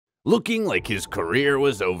Looking like his career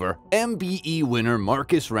was over, MBE winner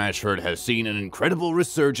Marcus Rashford has seen an incredible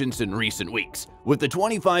resurgence in recent weeks. With the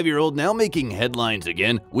 25-year-old now making headlines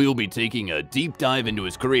again, we will be taking a deep dive into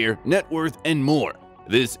his career, net worth, and more.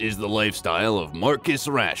 This is the lifestyle of Marcus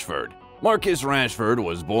Rashford. Marcus Rashford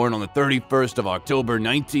was born on the 31st of October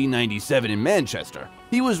 1997 in Manchester.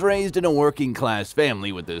 He was raised in a working-class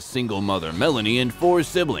family with a single mother, Melanie, and 4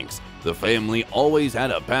 siblings. The family always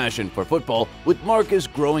had a passion for football, with Marcus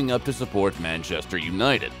growing up to support Manchester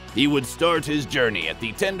United. He would start his journey at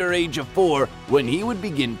the tender age of 4 when he would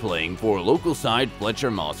begin playing for local side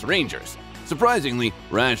Fletcher Moss Rangers. Surprisingly,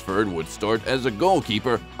 Rashford would start as a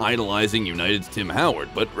goalkeeper, idolizing United's Tim Howard,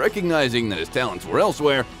 but recognizing that his talents were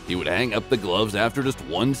elsewhere, he would hang up the gloves after just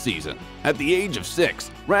 1 season. At the age of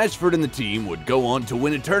 6, Rashford and the team would go on to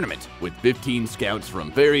win a tournament. With 15 scouts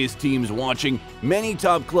from various teams watching, many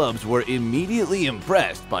top clubs were immediately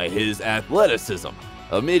impressed by his athleticism.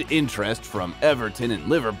 Amid interest from Everton and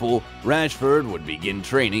Liverpool, Rashford would begin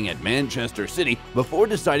training at Manchester City before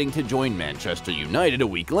deciding to join Manchester United a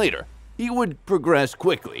week later. He would progress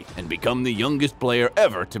quickly and become the youngest player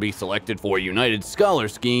ever to be selected for United's scholar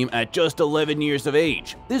scheme at just 11 years of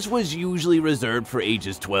age. This was usually reserved for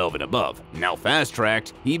ages 12 and above. Now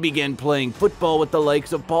fast-tracked, he began playing football with the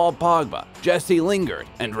likes of Paul Pogba, Jesse Lingard,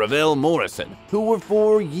 and Ravel Morrison, who were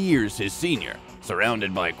 4 years his senior.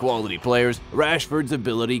 Surrounded by quality players, Rashford's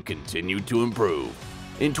ability continued to improve.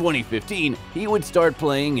 In 2015, he would start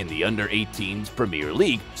playing in the Under-18s Premier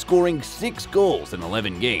League, scoring 6 goals in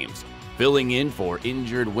 11 games. Filling in for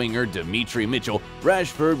injured winger Dimitri Mitchell,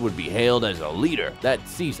 Rashford would be hailed as a leader that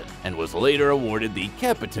season and was later awarded the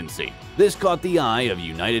captaincy. This caught the eye of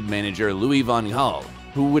United manager Louis van Gaal,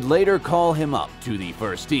 who would later call him up to the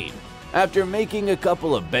first team. After making a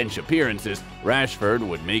couple of bench appearances, Rashford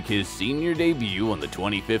would make his senior debut on the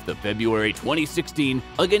 25th of February 2016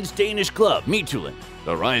 against Danish club Midtjylland.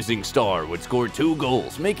 The rising star would score 2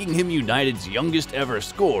 goals, making him United's youngest ever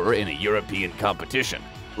scorer in a European competition.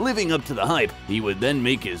 Living up to the hype, he would then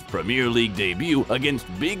make his Premier League debut against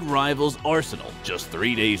big rivals Arsenal just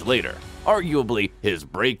 3 days later. Arguably his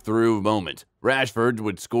breakthrough moment, Rashford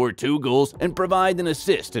would score 2 goals and provide an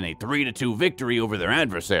assist in a 3-2 victory over their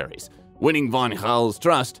adversaries. Winning Van Gaal's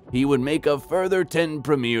trust, he would make a further 10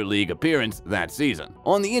 Premier League appearances that season.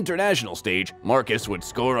 On the international stage, Marcus would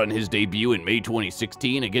score on his debut in May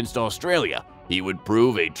 2016 against Australia. He would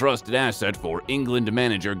prove a trusted asset for England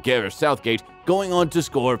manager Gareth Southgate, going on to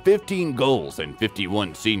score 15 goals in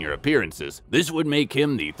 51 senior appearances. This would make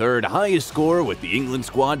him the 3rd highest scorer with the England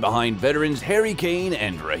squad behind veterans Harry Kane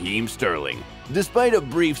and Raheem Sterling. Despite a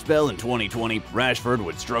brief spell in 2020, Rashford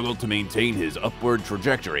would struggle to maintain his upward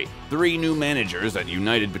trajectory. 3 new managers at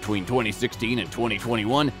United between 2016 and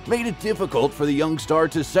 2021 made it difficult for the young star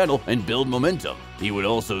to settle and build momentum. He would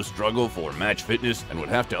also struggle for match fitness and would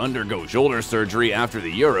have to undergo shoulder surgery after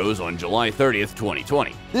the Euros on July 30th,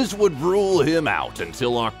 2020. This would rule him out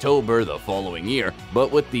until October the following year,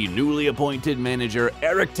 but with the newly appointed manager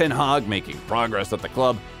Erik ten Hag making progress at the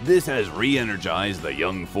club, this has re-energized the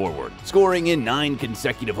young forward. Scoring in 9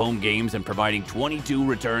 consecutive home games and providing 22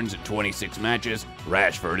 returns in 26 matches,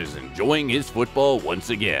 Rashford is enjoying his football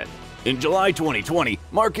once again. In July 2020,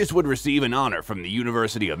 Marcus would receive an honor from the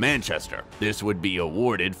University of Manchester. This would be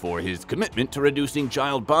awarded for his commitment to reducing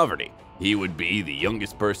child poverty. He would be the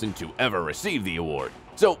youngest person to ever receive the award.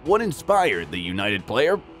 So what inspired the United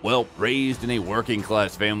player? Well, raised in a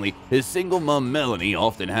working-class family, his single mom Melanie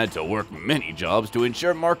often had to work many jobs to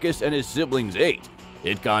ensure Marcus and his siblings ate.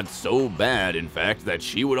 It got so bad, in fact, that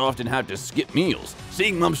she would often have to skip meals.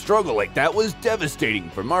 Seeing mom struggle like that was devastating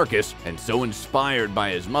for Marcus, and so inspired by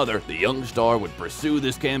his mother, the young star would pursue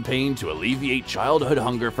this campaign to alleviate childhood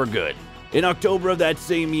hunger for good. In October of that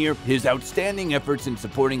same year, his outstanding efforts in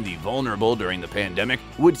supporting the vulnerable during the pandemic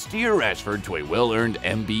would steer Rashford to a well-earned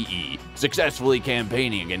MBE. Successfully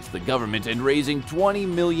campaigning against the government and raising £20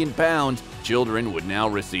 million, children would now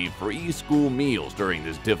receive free school meals during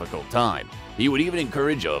this difficult time. He would even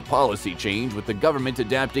encourage a policy change, with the government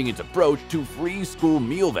adapting its approach to free school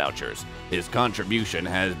meal vouchers. His contribution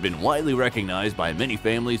has been widely recognized by many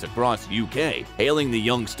families across UK, hailing the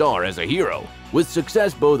young star as a hero. With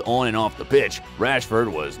success both on and off the pitch,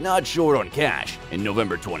 Rashford was not short on cash. In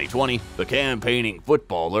November 2020, the campaigning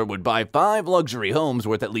footballer would buy 5 luxury homes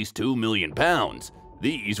worth at least £2 million.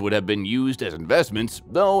 These would have been used as investments,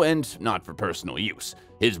 though, and not for personal use.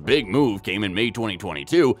 His big move came in May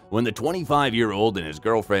 2022 when the 25-year-old and his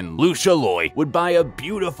girlfriend Lucia Loy would buy a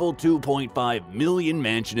beautiful $2.5 million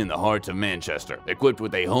mansion in the heart of Manchester. Equipped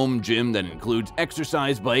with a home gym that includes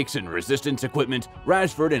exercise bikes and resistance equipment,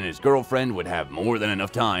 Rashford and his girlfriend would have more than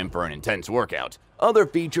enough time for an intense workout. Other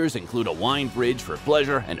features include a wine fridge for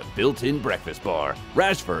pleasure and a built-in breakfast bar.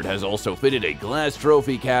 Rashford has also fitted a glass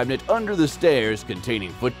trophy cabinet under the stairs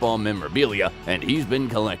containing football memorabilia, and he's been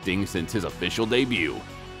collecting since his official debut.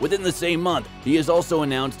 Within the same month, he has also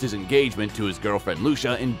announced his engagement to his girlfriend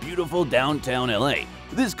Lucia in beautiful downtown LA.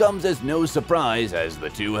 This comes as no surprise as the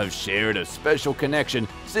two have shared a special connection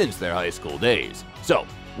since their high school days. So,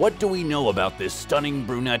 what do we know about this stunning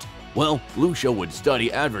brunette? Well, Lucia would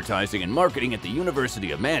study advertising and marketing at the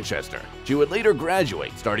University of Manchester. She would later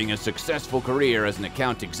graduate, starting a successful career as an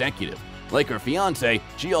account executive. Like her fiancé,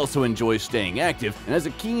 she also enjoys staying active and has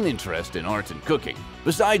a keen interest in art and cooking.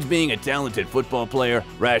 Besides being a talented football player,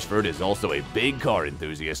 Rashford is also a big car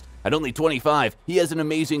enthusiast. At only 25, he has an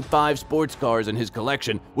amazing 5 sports cars in his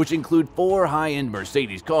collection, which include 4 high-end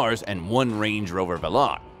Mercedes cars and 1 Range Rover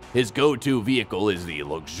Velar. His go-to vehicle is the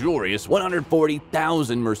luxurious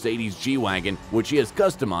 $140,000 Mercedes G-Wagon, which he has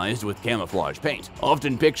customized with camouflage paint.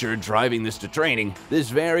 Often pictured driving this to training, this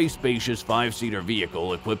very spacious 5-seater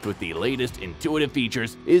vehicle equipped with the latest intuitive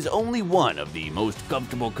features is only one of the most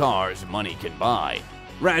comfortable cars money can buy.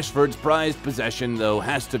 Rashford's prized possession, though,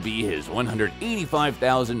 has to be his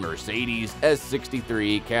 $185,000 Mercedes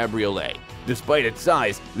S63 Cabriolet. Despite its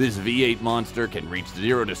size, this V8 monster can reach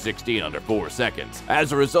 0 to 60 in under 4 seconds.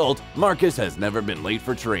 As a result, Marcus has never been late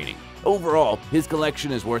for training. Overall, his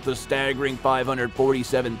collection is worth a staggering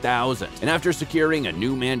 $547,000, and after securing a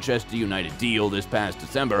new Manchester United deal this past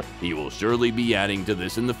December, he will surely be adding to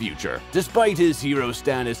this in the future. Despite his hero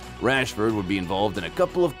status, Rashford would be involved in a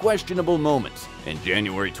couple of questionable moments. In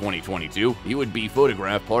January 2022, he would be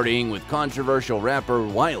photographed partying with controversial rapper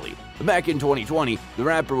Wiley. Back in 2020, the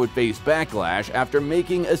rapper would face backlash after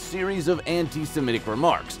making a series of anti-Semitic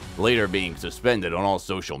remarks, later being suspended on all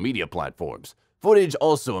social media platforms. Footage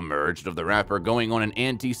also emerged of the rapper going on an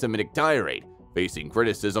anti-Semitic tirade. Facing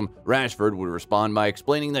criticism, Rashford would respond by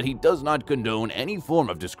explaining that he does not condone any form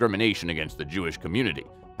of discrimination against the Jewish community.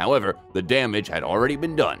 However, the damage had already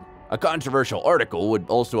been done. A controversial article would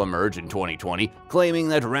also emerge in 2020, claiming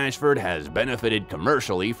that Rashford has benefited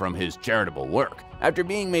commercially from his charitable work. After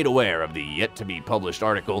being made aware of the yet-to-be-published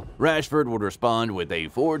article, Rashford would respond with a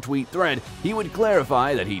 4-tweet thread. He would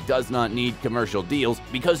clarify that he does not need commercial deals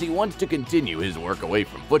because he wants to continue his work away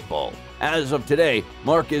from football. As of today,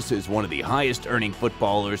 Marcus is one of the highest-earning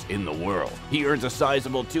footballers in the world. He earns a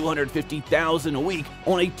sizable $250,000 a week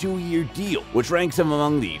on a 2-year deal, which ranks him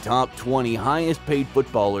among the top 20 highest-paid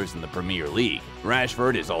footballers in the Premier League.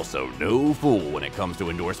 Rashford is also no fool when it comes to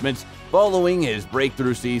endorsements. Following his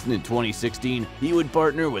breakthrough season in 2016, he would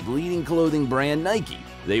partner with leading clothing brand Nike.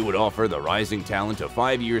 They would offer the rising talent a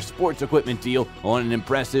 5-year sports equipment deal on an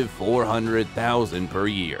impressive $400,000 per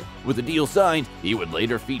year. With the deal signed, he would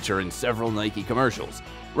later feature in several Nike commercials.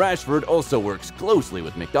 Rashford also works closely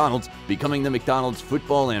with McDonald's, becoming the McDonald's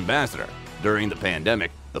football ambassador. During the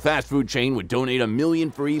pandemic, the fast food chain would donate 1 million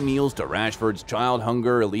free meals to Rashford's child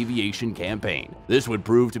hunger alleviation campaign. This would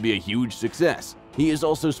prove to be a huge success. He is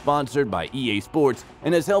also sponsored by EA Sports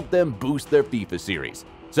and has helped them boost their FIFA series.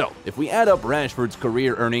 So, if we add up Rashford's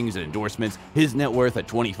career earnings and endorsements, his net worth at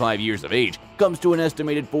 25 years of age comes to an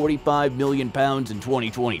estimated £45 million in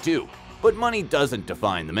 2022. But money doesn't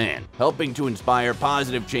define the man. Helping to inspire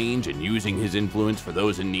positive change and using his influence for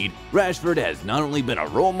those in need, Rashford has not only been a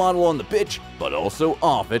role model on the pitch, but also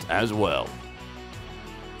off it as well.